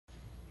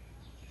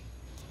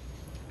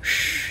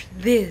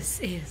This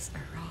is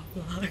a raw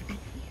vlog.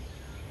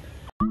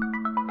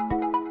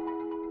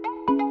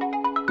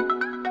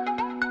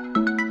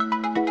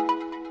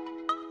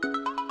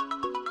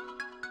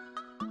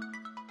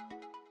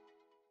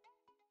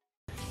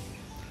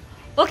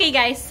 Okay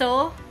guys,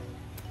 so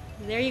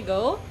there you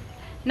go.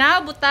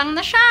 Nabutang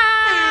na siya!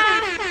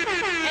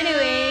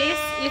 Anyways,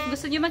 if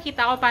gusto niyo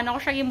makita ko paano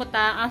ko siya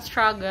gimutang ang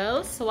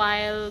struggles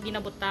while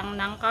ginabutang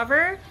ng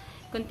cover,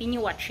 continue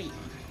watching.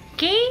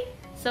 Okay?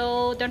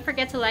 So, don't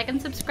forget to like and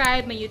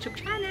subscribe my YouTube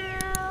channel.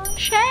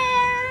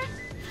 Share!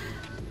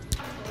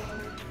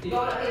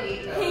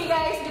 Hey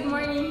guys, good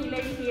morning.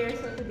 Hilary here.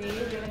 So today,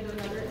 we're gonna do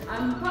another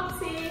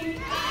unboxing.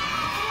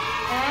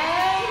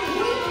 And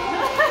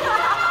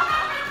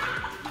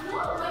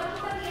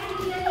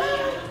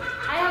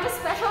I have a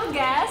special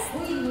guest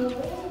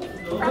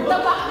from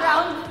the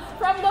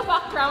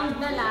background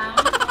na lang.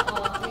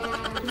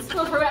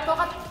 So,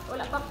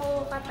 wala pa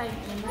po ka-time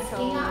in. So,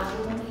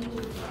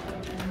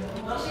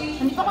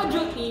 hindi pa ko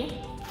duty.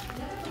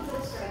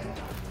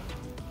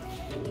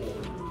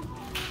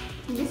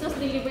 This was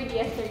delivered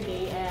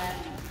yesterday and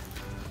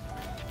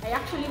I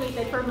actually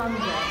waited for Mom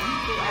Jen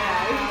to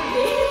arrive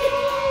today.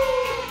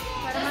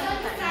 Just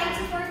on the side,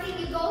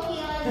 supporting you, go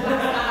here.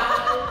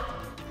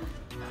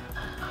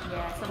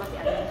 Yeah, so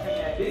mati alam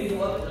siya.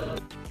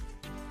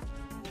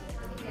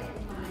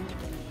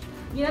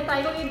 Ginatry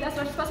ko yun as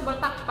much as possible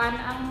takpan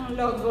ang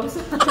logo.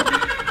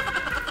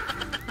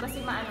 Basta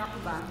maano ako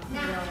ba?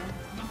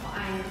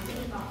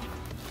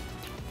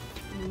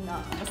 No,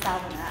 basta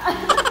mo na.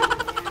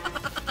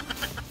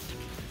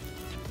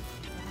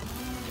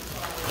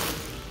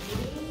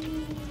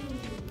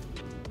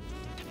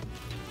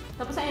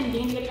 Tapos sa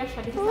ending, hindi ka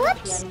siya dito sa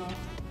sakyan mo.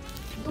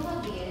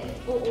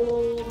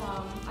 Oo,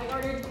 ma'am. I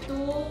ordered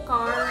 2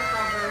 car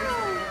covers.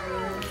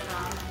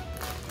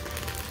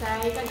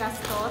 Kaya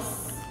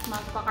kagastos,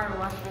 magpa-car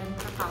wash and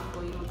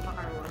kakampoy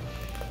magpa-car wash.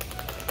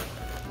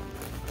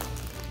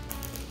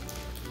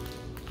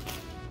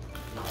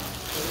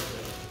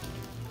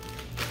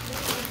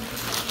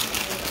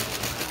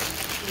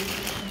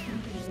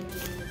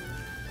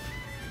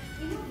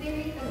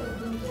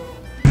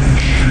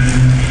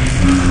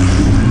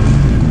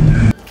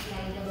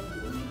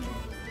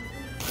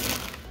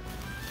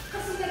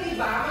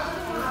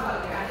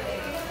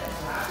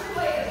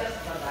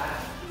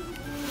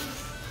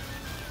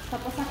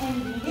 Tapos ang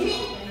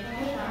ending,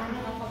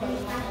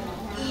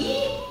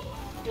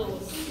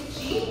 close.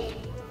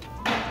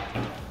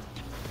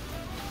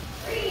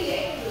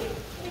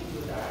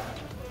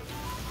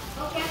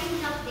 Okay, I can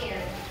help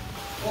there.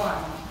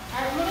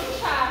 Ay, muna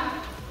siya.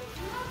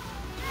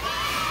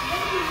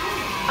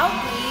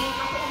 Okay.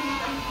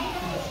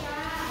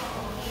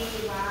 Okay,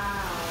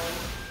 wow.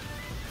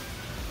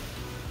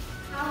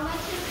 How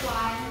much is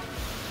one?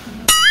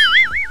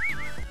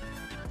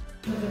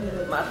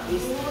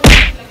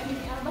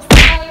 Basta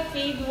I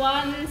paid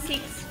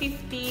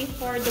 1,650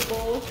 for the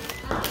bowl.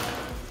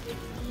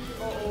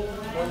 Oo.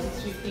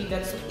 1,650,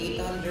 that's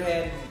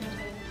 800.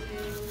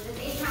 That's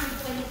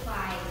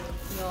 825.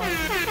 Yun.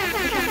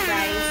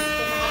 Price.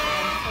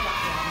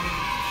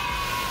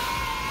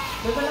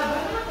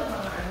 Nagalaban naman ito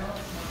mga ano,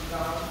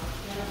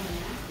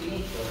 mga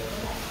pinito.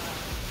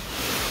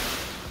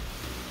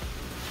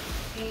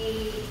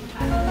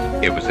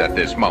 It was at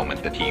this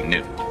moment that he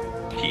knew.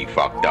 He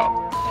fucked up.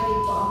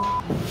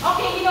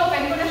 Okay,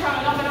 inopen ko na siya.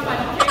 Alam ko na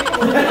paano ko siya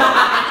i-hold.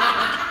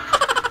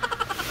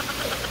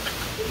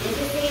 This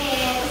is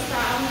it.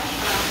 Basta, na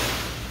siya.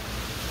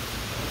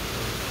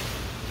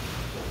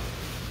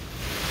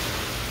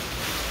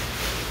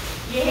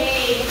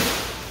 Yay!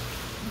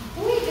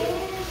 Uy,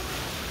 there.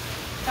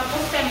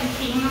 Tapos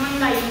tempting naman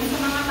layo sa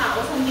mga tao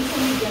sa hindi sa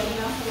media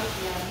nila sa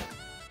lakyan.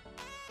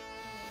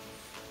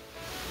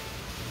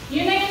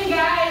 Yun na yun,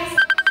 guys!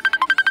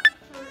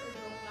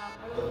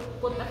 I will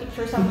put a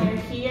picture somewhere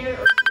here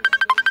or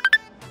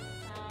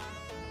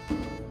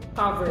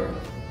cover.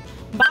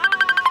 Bye!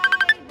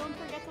 Don't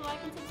forget to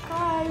like and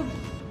subscribe!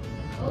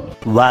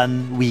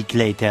 1 week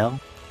later.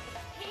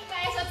 Hey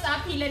guys, what's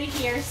up? Hilary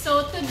here.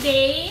 So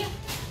today,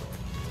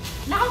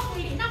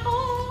 nakapuli na ko!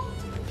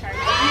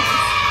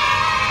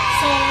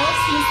 So,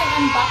 since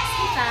nag-unbox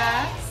kita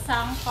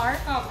sa car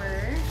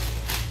cover,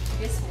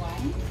 this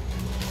one,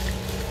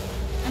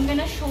 I'm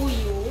gonna show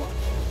you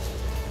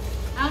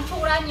ang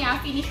tsura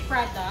niya, finished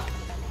product,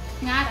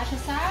 nga siya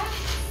sa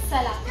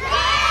salakyan.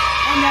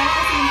 And then at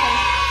the same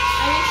time,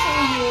 I will show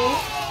you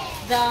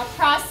the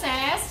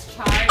process.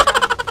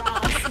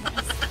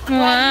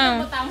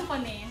 Wow! Pinaputang ko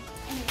ni.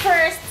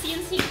 First,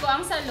 since ko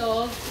ang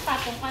salog,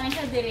 ipatong ko na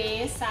siya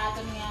dire sa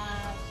aton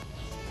nga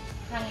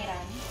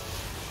hangiran.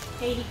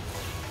 Okay.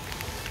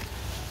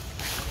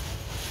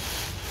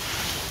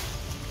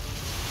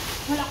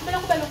 Wala ko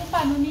balo kung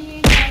paano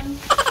ni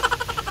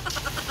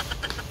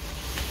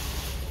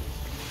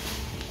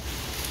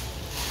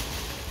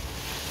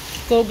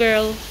Go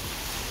girl!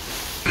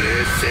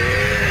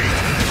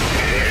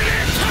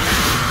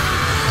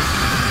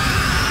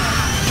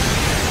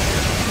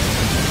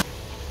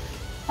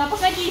 Tapos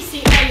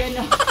nag-isip,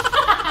 ayun o.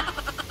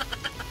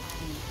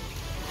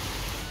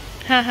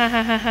 Ha ha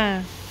ha ha ha.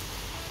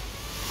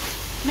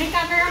 May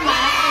cameraman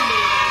ako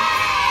din.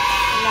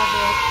 I love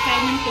it.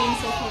 Kaya maintain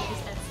social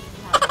distancing.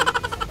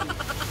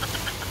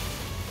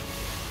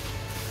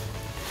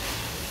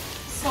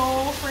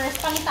 So, first,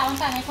 pangitawang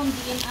tanay kung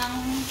diin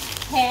ang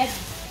head.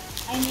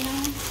 I mean,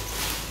 ang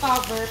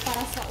cover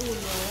para sa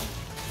ulo.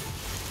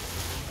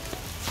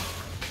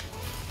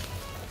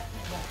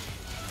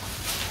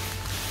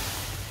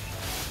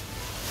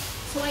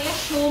 So, I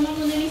assume, ang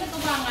muna sa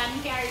tubangan,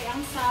 kaya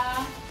ang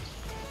sa...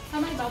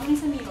 Tama ba? Muna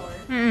sa mirror.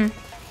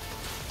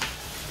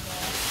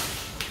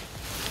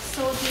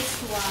 So,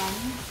 this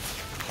one.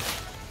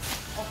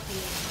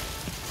 Okay.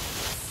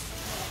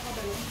 Ako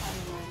ba yung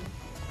panuan?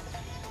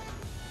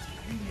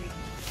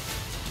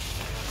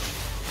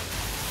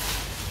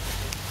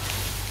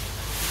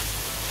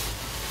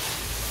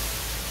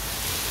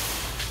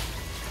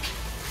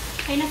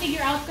 Kaya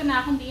na-figure out ko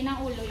na kung diin ang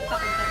ulo,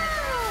 ipapunta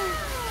na.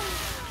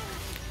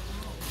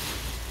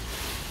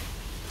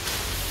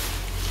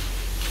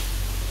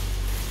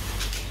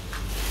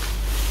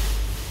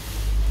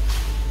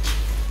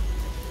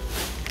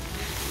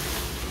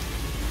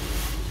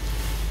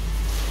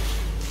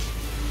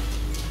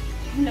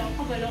 Hindi ako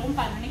kabalo kung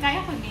paano. Ni kaya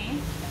ko ni.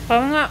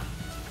 Paano nga?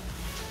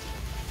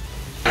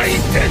 Ay,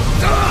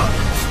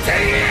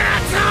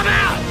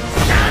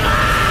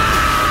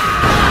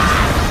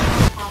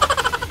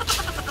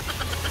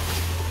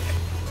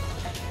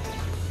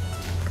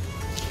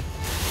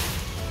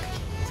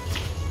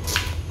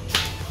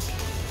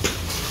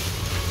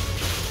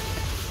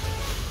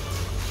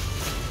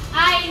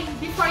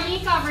 before you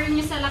cover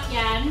nyo sa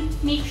lakyan,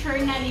 make sure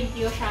na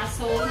limpyo siya.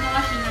 So,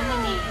 nawashi na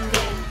muna and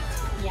then,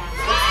 yeah.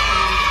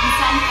 And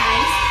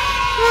sanitize.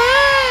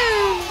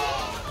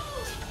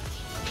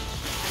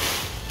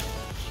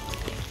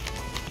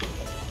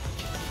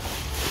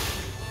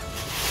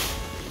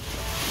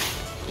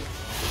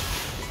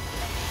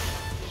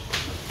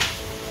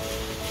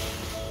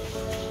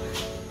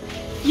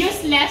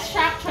 Useless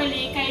siya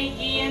actually kay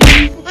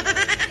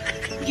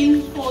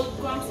in-fold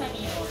ko ang sa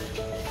mirror.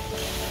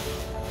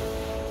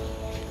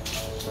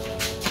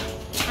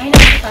 Ay,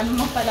 nakita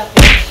mo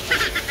magpalapit.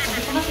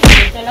 Sabi ko na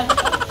sige, dala ko.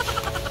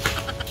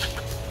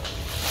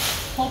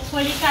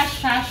 Hopefully siya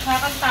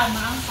kang tama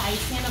ang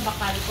size niya na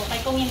bakal ko. Kaya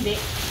kung hindi,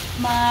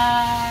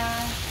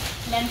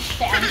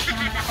 ma-length-tean siya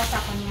naman ako sa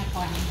kanya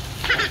ko.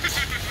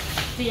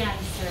 The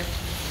answer.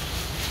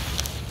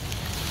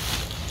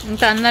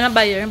 Ang taan na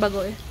buyer ng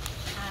bago eh.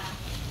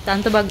 Taan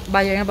to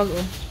buyer ng bago.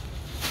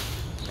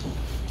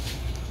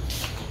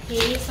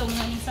 Okay, so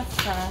muna sa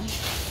front.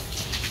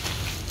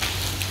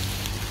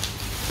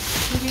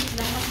 Wait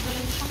lang, mas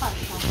galing sa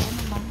kasha.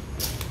 Ano ba?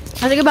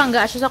 Sige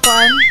bangga siya sa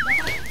kuan.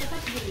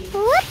 Dapat galing.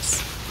 Oops!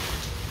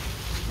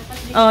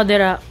 Oh,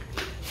 dira.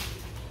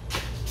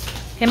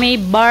 Kaya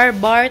may bar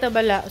to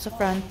bala sa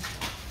front.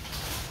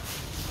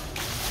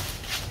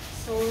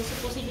 So,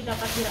 supposedly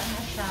dapat dira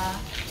na siya.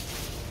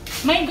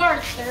 May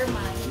garter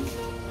man.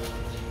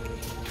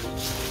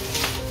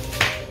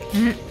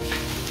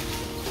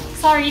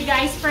 Sorry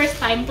guys, first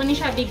time to ni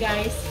Shabby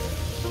guys.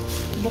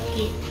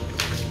 Buki.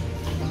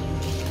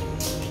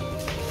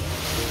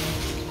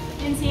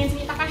 Yan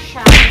kita ka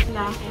siya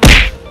lang.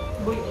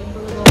 Boy,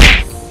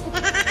 bulos.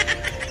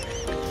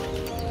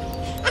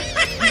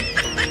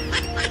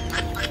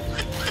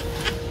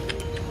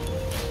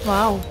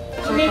 Wow.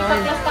 So May tall.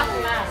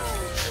 paglas-taklas.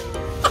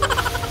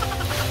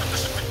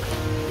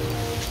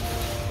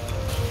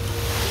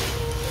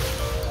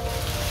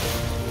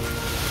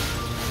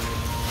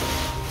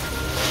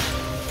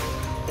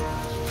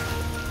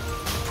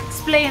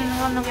 Explain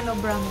ano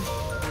kinobra mo.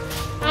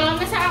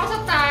 Nasa ako sa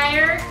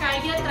tire,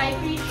 kaya try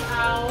to reach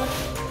out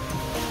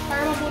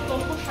para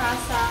mabutong ko siya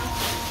sa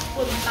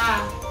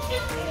punta.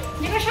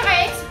 Hindi ko siya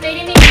kaya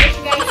explain in English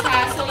guys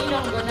ha, so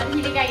Ilonggo,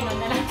 nahiligain nun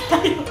na lang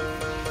tayo.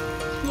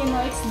 You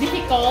know, it's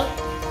difficult.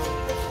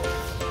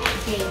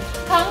 Okay,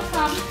 come.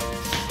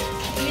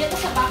 Hindi ito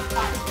sa back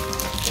part.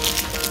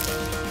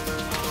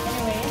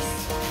 Anyways,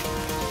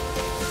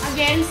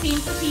 again, same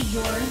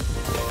procedure.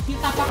 You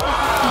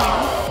tapak-tapak mo.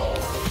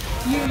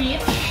 You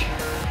reach.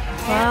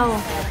 Wow.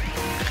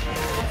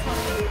 And that's how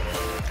you do it.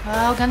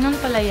 Wow, ganun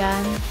pala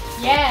yan.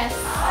 Yes!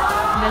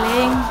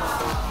 Galing.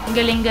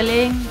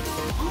 Galing.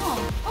 Oh,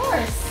 of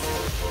course!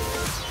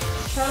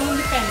 Strong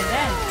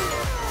independent.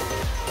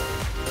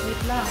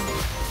 Wait lang.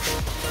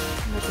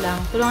 Wait lang.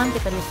 Tulungan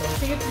kita dito.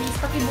 Sige please,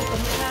 pakibuto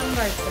mo sa ang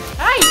garter.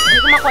 Ay! Hindi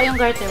ko makuha yung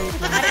garter. Wait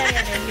lang.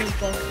 Ay, leave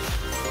ko.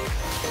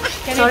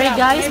 Kaya Sorry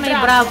guys, may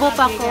bravo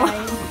pa Okay, ko.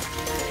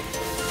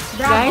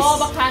 Bravo,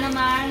 Guys. baka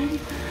naman.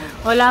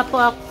 Wala po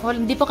ako.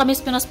 Hindi po kami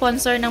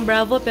sponsor ng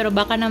Bravo, pero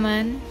baka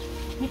naman.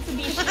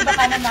 Mitsubishi,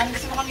 baka naman.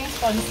 Gusto mo kami yung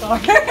sponsor.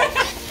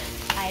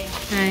 Ay.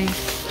 Ay.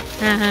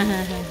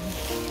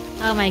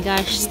 Oh my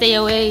gosh. Stay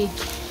away.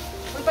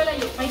 Uy,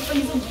 palayo. Kahit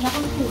palisog na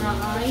kung tura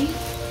ay.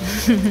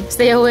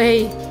 Stay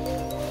away.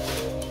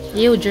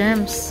 Ew,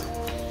 germs.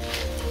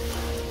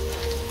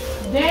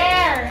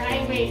 There!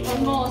 Ay, wait.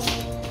 Almost.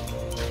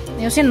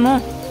 Ayusin mo.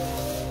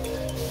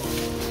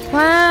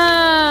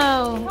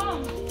 Wow!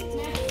 Come.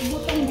 Next.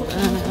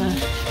 Butong-butong.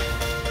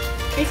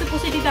 Ay,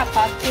 supposedly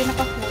dapat, kaya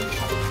naka-full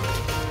siya.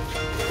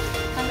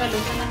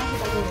 Tanggalon, sana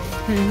nakita ko.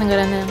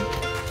 Tanggalan na lang.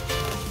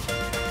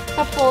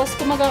 Tapos,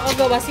 kung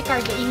magkakagawa si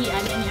Cardo, inian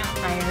niya niya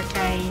fire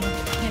kay,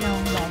 you know,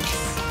 bags.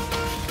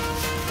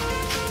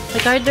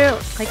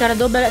 Kay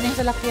Cardo, bala na yung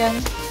salakyan.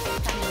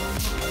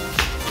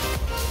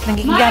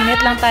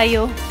 Nagigamit lang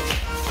tayo.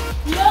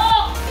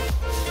 Look!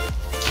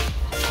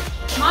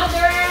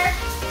 Mother!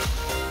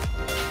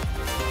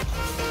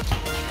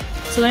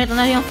 So, ganito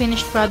na yung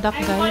finished product,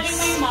 I'm calling my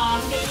guys. mom.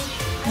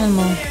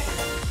 Ano mo?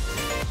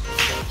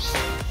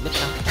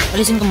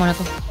 Alisin ko muna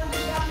to.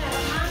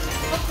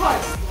 Of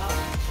course.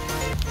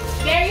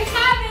 There you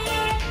have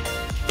it!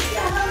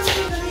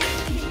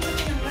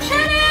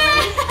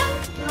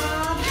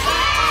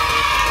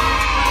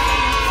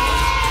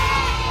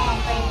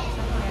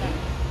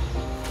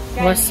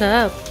 What's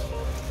up?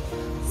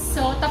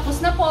 So,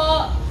 tapos na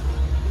po.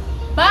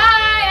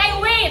 Bye! Ay,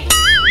 wait!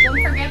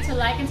 Don't forget to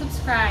like and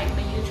subscribe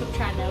my YouTube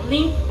channel.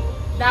 Link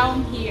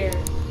down here.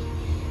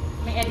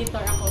 May editor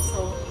ako, so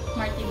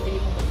Martin,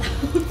 dili mo ba?